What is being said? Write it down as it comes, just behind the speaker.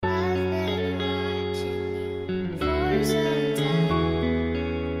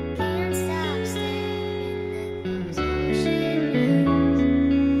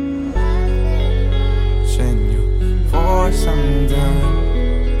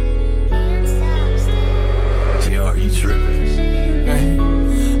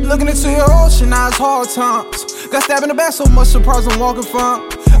Looking into your ocean, now it's hard times. Got stabbed in the back so much, surprised I'm walking fine.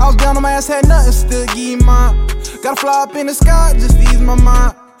 I was down on my ass, had nothing, still give you mine. Gotta fly up in the sky, just to ease my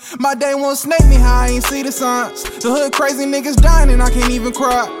mind. My day won't snake me, how I ain't see the signs. The hood crazy niggas dying and I can't even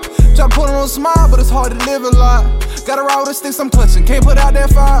cry. Try to put on a smile, but it's hard to live a lie. Gotta ride with the sticks I'm clutching, can't put out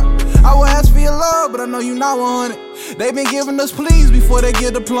that fire. I will ask for your love, but I know you not 100. They been giving us pleas before they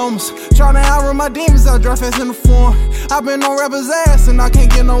get diplomas. Tryna outrun my demons, I drive fast in the form. I been on rappers' ass and I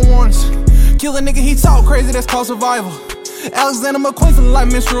can't get no warnings. Kill a nigga, he talk crazy, that's called survival. Alexander McQueen feelin' like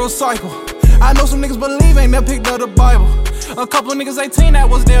menstrual cycle. I know some niggas believe ain't never picked up the Bible. A couple niggas 18 that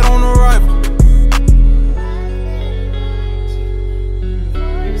was dead on arrival.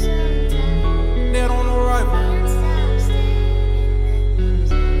 Dead on arrival.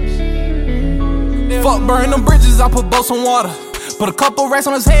 Fuck burn them bridges, I put boats on water. Put a couple racks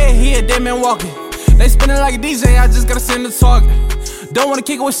on his head, he a dead man walking. They spinning like a DJ, I just gotta send the target. Don't wanna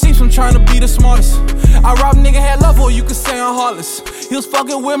kick it with sheeps, I'm trying to be the smartest. I robbed a nigga, had love for you could say I'm heartless. He was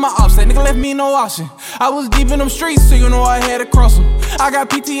fucking with my ops, that nigga left me no option. I was deep in them streets, so you know I had to cross them. I got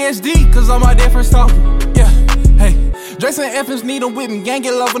PTSD, cause all my dead friends talking. Yeah, hey. Drakes and F's need them with me, gang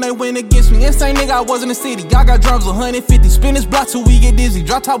get love when they win against me. Insane nigga, I was in the city, I got drums 150. Spin this block till we get dizzy,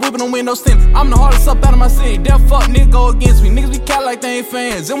 drop top whipping them windows thin. I'm the hardest up out of my city, that fuck nigga go against me. Niggas be cat like they ain't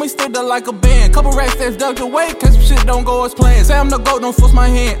fans, and we stick there like a band. Couple racks that's ducked away, cause some shit don't go as planned. Say I'm the GOAT, don't force my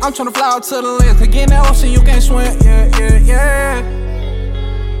hand, I'm tryna fly out to the land. Again, that ocean you can't swim, yeah.